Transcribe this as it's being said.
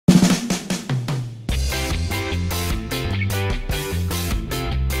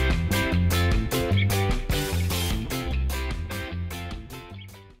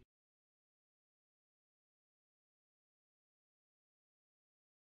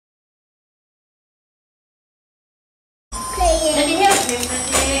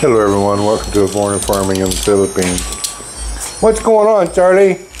Hello everyone, welcome to Born and Farming in the Philippines. What's going on,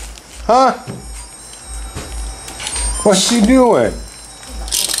 Charlie? Huh? What's he doing?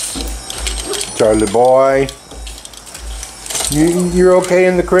 Charlie boy. You're okay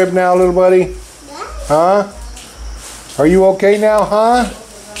in the crib now, little buddy? Huh? Are you okay now, huh?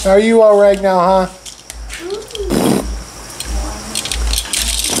 Are you alright now, huh?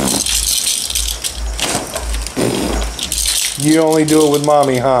 You only do it with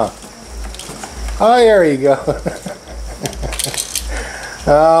mommy, huh? Oh, there you go.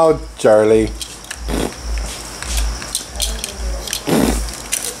 Oh, Charlie.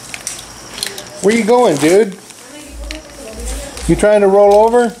 Where you going, dude? You trying to roll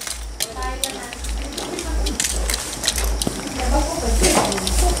over?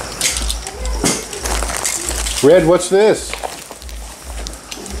 Red, what's this?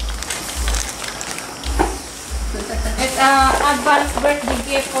 It's an advance birthday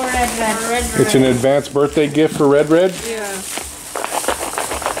gift for Red. It's an advanced birthday gift for Red? Yeah.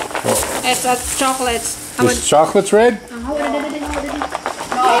 It's a chocolate. It's chocolates, Red? No,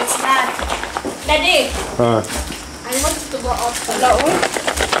 it's not. Daddy. I want to go out.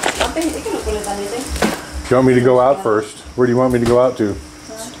 You want me to go out first? Where do you want me to go out to?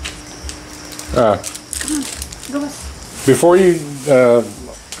 Before you,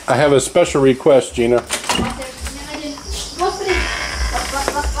 I have a special request, Gina.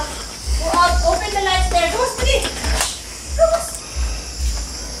 Open the lights there.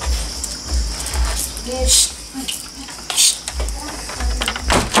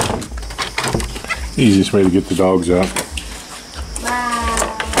 Easiest way to get the dogs out.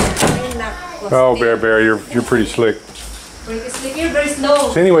 Oh, Bear, you're pretty slick. You're very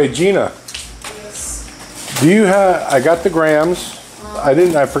slow. So anyway, Gina, do you have? I got the grams.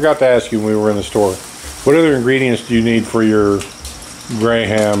 I forgot to ask you when we were in the store. What other ingredients do you need for your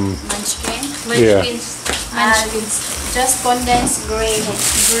Graham? Munchkin. Yeah. Munchkins. Just condensed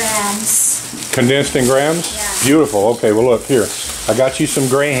grams. Condensed in grams? Yeah. Beautiful. Okay, well look here. I got you some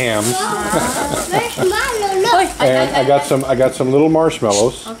Grahams. And I got some little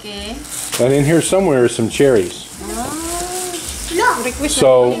marshmallows. Okay. And in here somewhere is some cherries.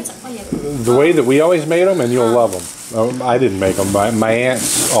 So the way that we always made them, and you'll love them. I didn't make them. My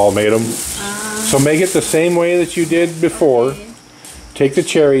aunts all made them. So make it the same way that you did before. Okay. Take the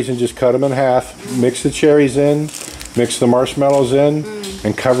cherries and just cut them in half. Mix the cherries in. Mix the marshmallows in.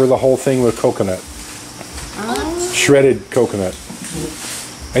 And cover the whole thing with coconut. Shredded coconut.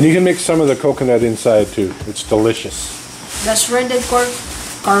 And you can mix some of the coconut inside too. It's delicious. The shredded The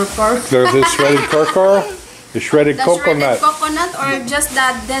shredded coconut? The shredded coconut. Shredded coconut or just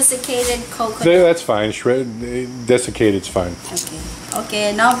the desiccated coconut? That's fine. Desiccated is fine. Okay.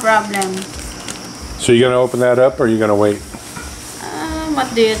 Okay, no problem. So you're going to open that up or are you going to wait?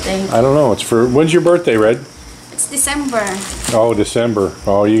 What do you think? I don't know. It's for, when's your birthday, Red? It's December. Oh, December.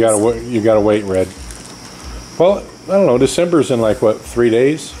 Oh, you gotta wait, Red. Well, I don't know. December's in like what, 3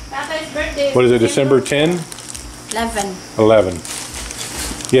 days? Papa's birthday. What is it? December 10? 11. 11.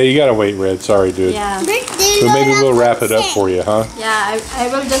 Yeah, you gotta wait, Red. Sorry, dude. Yeah. So maybe we'll wrap it up for you, huh? Yeah, I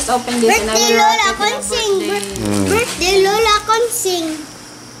will just open this and I will wrap it in a birthday. Birthday Lola Consing.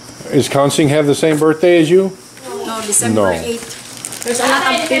 Does Consing have the same birthday as you? No, December 8th. There's a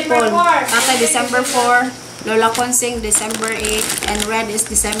lot of people. Papa December 4, Lola Consing December 8, and Red is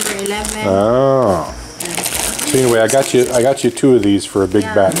December 11. Oh. So anyway, I got you 2 of these for a big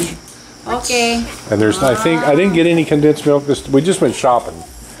batch. Okay. And there's, I didn't get any condensed milk. We just went shopping,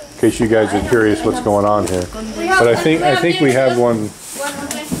 in case you guys are curious what's going on here. But I think we have one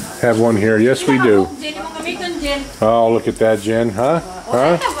here. Yes, we do. Oh, look at that, Jen, huh?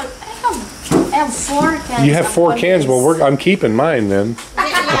 Huh? I have 4 cans. You have 4 cans. Well, I'm keeping mine then. Yeah, I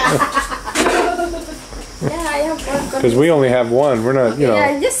have 4 Because we only have one. We're not,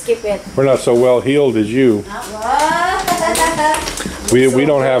 Yeah, just keep it. we're not so well heeled as you. We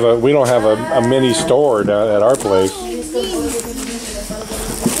don't have a mini store down at our place.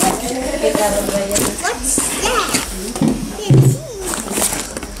 What's that?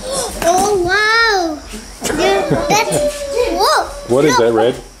 Oh wow! Whoa! What is that,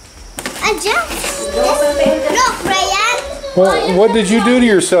 Red? A jump. Look, Brian. Well, what did you do to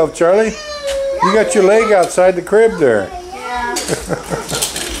yourself, Charlie? You got your leg outside the crib there.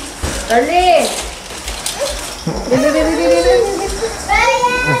 Charlie!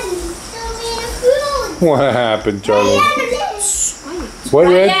 What happened, Charlie? What,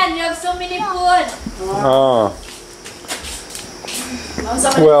 Red? Brian, you have so many food. Oh.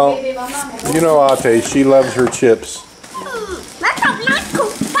 Well, you know Ate, she loves her chips.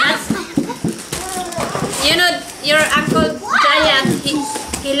 You know, your Uncle Giant, he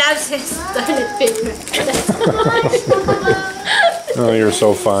loves his toilet paper. Oh, you're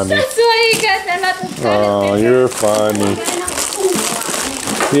so funny. That's why he got a lot of toilet Oh, paper. you're funny.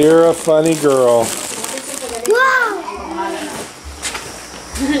 You're a funny girl. Wow.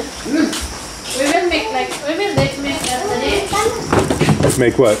 We will make let's make that today.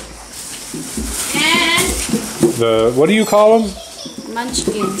 Make what? And What do you call them?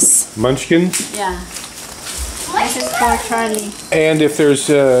 munchkins. Munchkins? Yeah. This is for Charlie. And if there's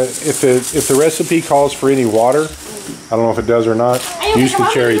if the recipe calls for any water, I don't know if it does or not, use the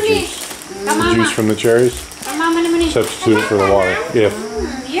cherry juice. The juice from the cherries. Substitute it for the water. If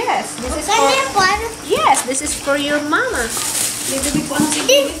Yes, this is Can for you water? yes, this is for your mama. There's the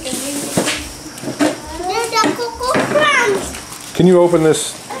Cocoa Crumbs. can you open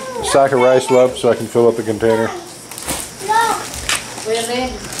this sack of rice, love, so I can fill up the container? No. We're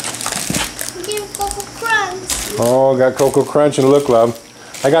ready. There's Cocoa Crumbs. Oh, got Cocoa Crunch, and look, love,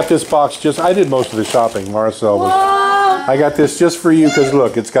 I got this box I did most of the shopping, Marcel was. I got this just for you because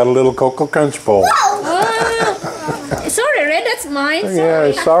look, it's got a little Cocoa Crunch bowl. Sorry, Red, that's mine.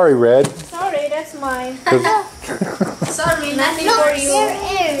 Yeah, sorry, Red. Sorry, that's mine. 'Cause Sorry, nothing Look, for you. there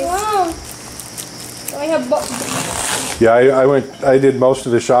is. Wow. I have yeah, I did most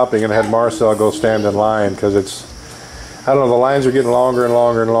of the shopping and had Marcel go stand in line because I don't know, the lines are getting longer and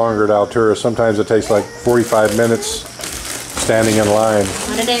longer and longer at Altura. Sometimes it takes like 45 minutes standing in line.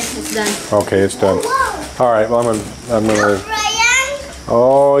 It's done. Okay, it's done. Wow. All right, well, I'm gonna. Ryan.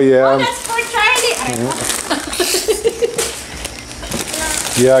 Oh yeah, That's for Charlie.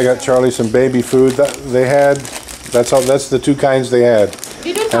 yeah. I got Charlie some baby food that they had. That's the two kinds they had.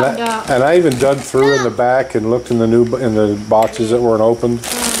 You don't And have the. I even dug through in the back and looked in the boxes that weren't opened,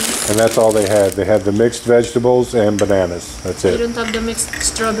 and that's all they had. They had the mixed vegetables and bananas. That's You it. don't have the mixed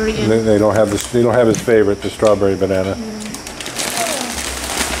strawberry and. They don't have this. They don't have his favorite, the strawberry banana.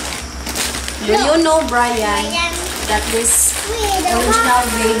 Do you know, Brian, Ryan. that this Wait, the original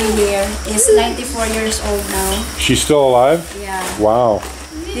baby here is 94 years old now? She's still alive? Yeah. Wow.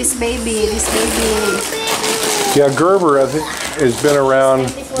 This baby. Yeah, Gerber I think has been around.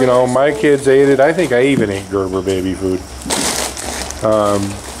 You know, my kids ate it. I think I even ate Gerber baby food.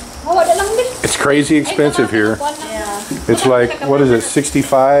 It's crazy expensive here. Yeah. It's like, what is it,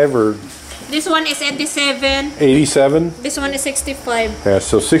 65 or This one is 87. 87? This one is 65. Yeah,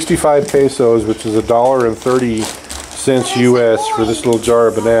 so 65 pesos, which is $1.30 US for this little jar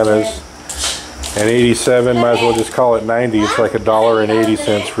of bananas. And 87, might as well just call it 90. It's like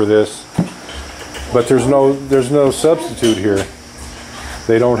 $1.80 for this. But there's no substitute here.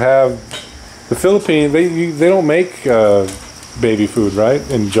 They don't have the Philippines. They don't make baby food, right,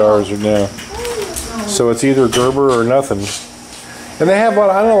 in jars or now. So it's either Gerber or nothing. And they have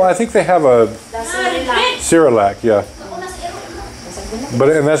I don't know. I think they have a Cerelac, yeah.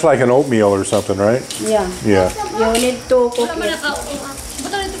 And that's like an oatmeal or something, right? Yeah. Yeah. You need to cook it.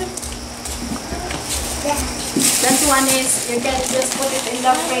 That one is, you can just put it in the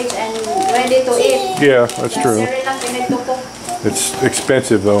fridge and ready to eat. Yeah, that's The true. Cerelac you need to cook. It's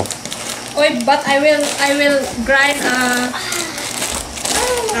expensive though. Wait, but I will grind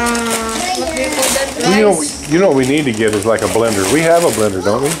what do you call that? Rice. You know what we need to get is like a blender. We have a blender,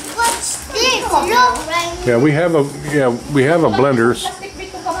 don't we? What's this? Look, Ryan. Yeah, we have a blender.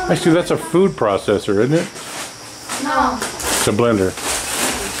 Actually, that's a food processor, isn't it? No. It's a blender.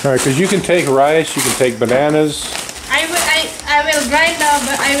 All right, because you can take rice, you can take bananas, I will grind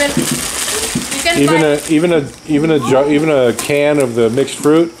but I will. You can even a can of the mixed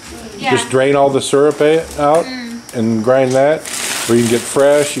fruit. Yeah. Just drain all the syrup out and grind that. Or you can get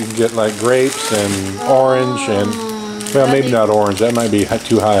fresh. You can get like grapes and orange and well, maybe not orange. That might be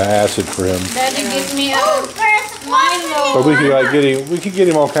too high acid for him. Daddy give me a First Milo. But we could get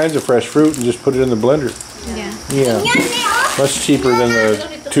him all kinds of fresh fruit and just put it in the blender. Yeah. Yeah, much cheaper than the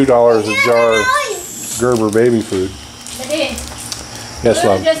 $2 a jar Gerber baby food. Daddy, Yes, we're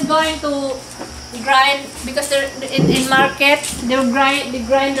love. just going to grind because they're in market. They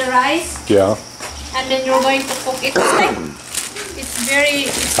grind the rice Yeah. and then you're going to cook it. It's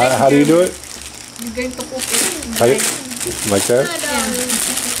like How do you do it? You're going to cook it. Like that?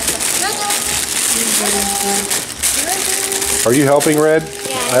 Are you helping, Red?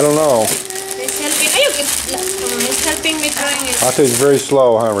 I don't know. It's helping. Ayun, it's helping me trying it. Ate is very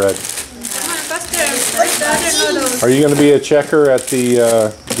slow, huh, Red? Faster. Where's the other noodles? Are you going to be a checker at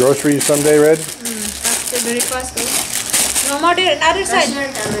the grocery someday, Red? Faster, very fast. No more there. Another side.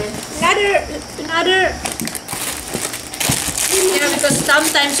 Another. Yeah, because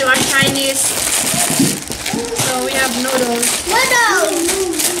sometimes you are Chinese, so we have noodles.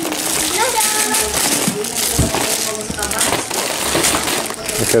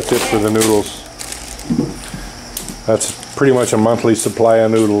 That's it for the noodles. That's pretty much a monthly supply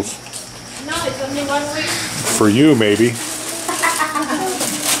of noodles. No, it's only 1 week. For you, maybe.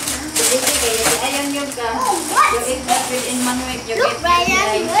 Ayan yung you eat that within 1 week. You Look, eat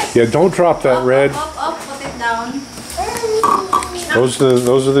Ryan. it. Yeah, don't drop that, Red. Up, put it down. Those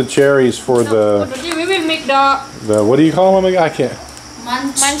are the cherries for the Daddy, we will make the what do you call them again? I can't.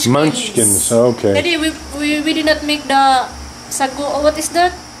 munchkins. Munchkins. Okay. Daddy, we did not make the sago. Oh, what is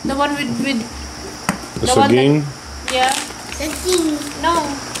that? The one with The the one saging. yeah. The king. No.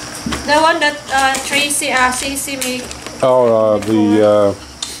 The one that Cece made. Oh,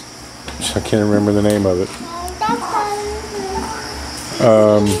 I can't remember the name of it.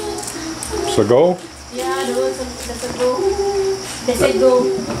 Sago? Yeah, the sago. The sago.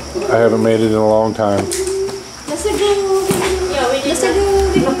 I haven't made it in a long time. The sago. Yeah, we need the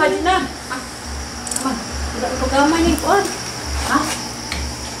sago. Di ba pa din na? Wala ko gamay ni Juan. Ha?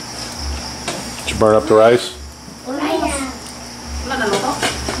 Did you burn up the rice? Wala na luto.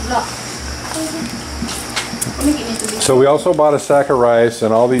 Wala. So we also bought a sack of rice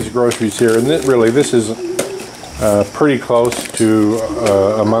and all these groceries here, and this is pretty close to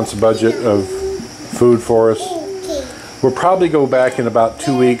a month's budget of food for us. We'll probably go back in about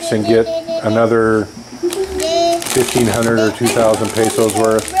 2 weeks and get another 1,500 or 2,000 pesos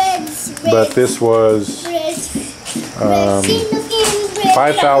worth. But this was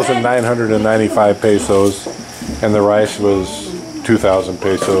 5,995 pesos, and the rice was 2,000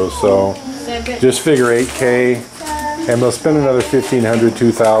 pesos. So just figure 8K, and we'll spend another 1,500,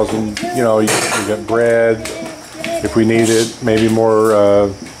 2,000. You know, you get bread if we need it, maybe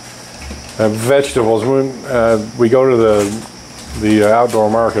more vegetables. We go to the outdoor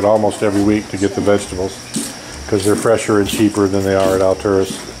market almost every week to get the vegetables because they're fresher and cheaper than they are at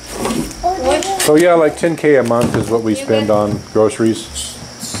Alturas. So yeah, like 10K a month is what we spend on groceries.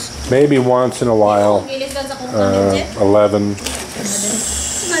 Maybe once in a while, 11.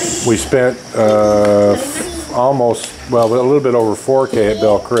 We spent almost, well, a little bit over 4K at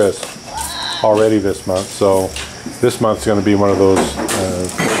Bel Chris already this month. So this month's going to be one of those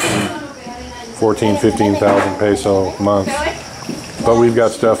 14, 15,000 peso months. But we've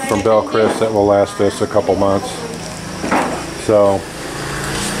got stuff from Bel Chris that will last us a couple months. So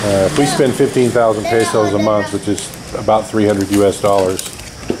if we spend 15,000 pesos a month, which is about $300 US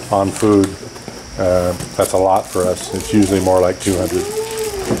on food, that's a lot for us. It's usually more like 200.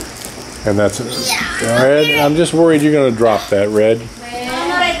 And that's it. Red, I'm just worried you're going to drop that, Red.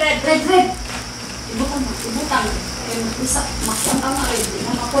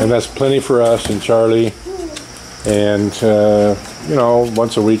 And that's plenty for us and Charlie. And, you know,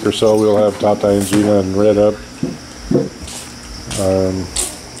 once a week or so we'll have Tata and Gina and Red up.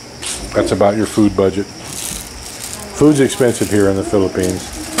 That's about your food budget. Food's expensive here in the Philippines.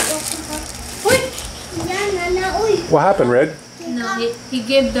 What happened, Red? No, he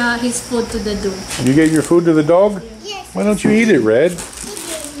gave his food to the dog. You gave your food to the dog? Yes. Why don't you eat it, Red?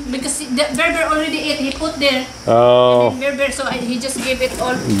 Because Berber already ate. He put there. Oh, Berber, so he just gave it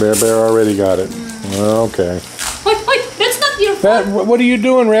all. Bear already got it. Okay. Wait, that's not your food. That, what are you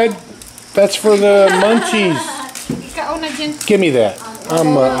doing, Red? That's for the munchies. Ikaw na dyan. Give me that.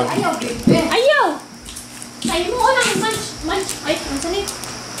 Ayaw. Ayaw mo lang munch. Ay, ang sanit.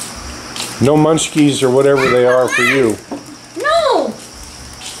 No munchkies or whatever they are for you. No!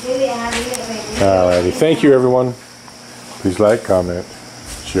 Alrighty. Thank you, everyone. Please like, comment,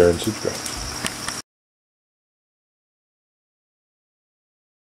 share, and subscribe.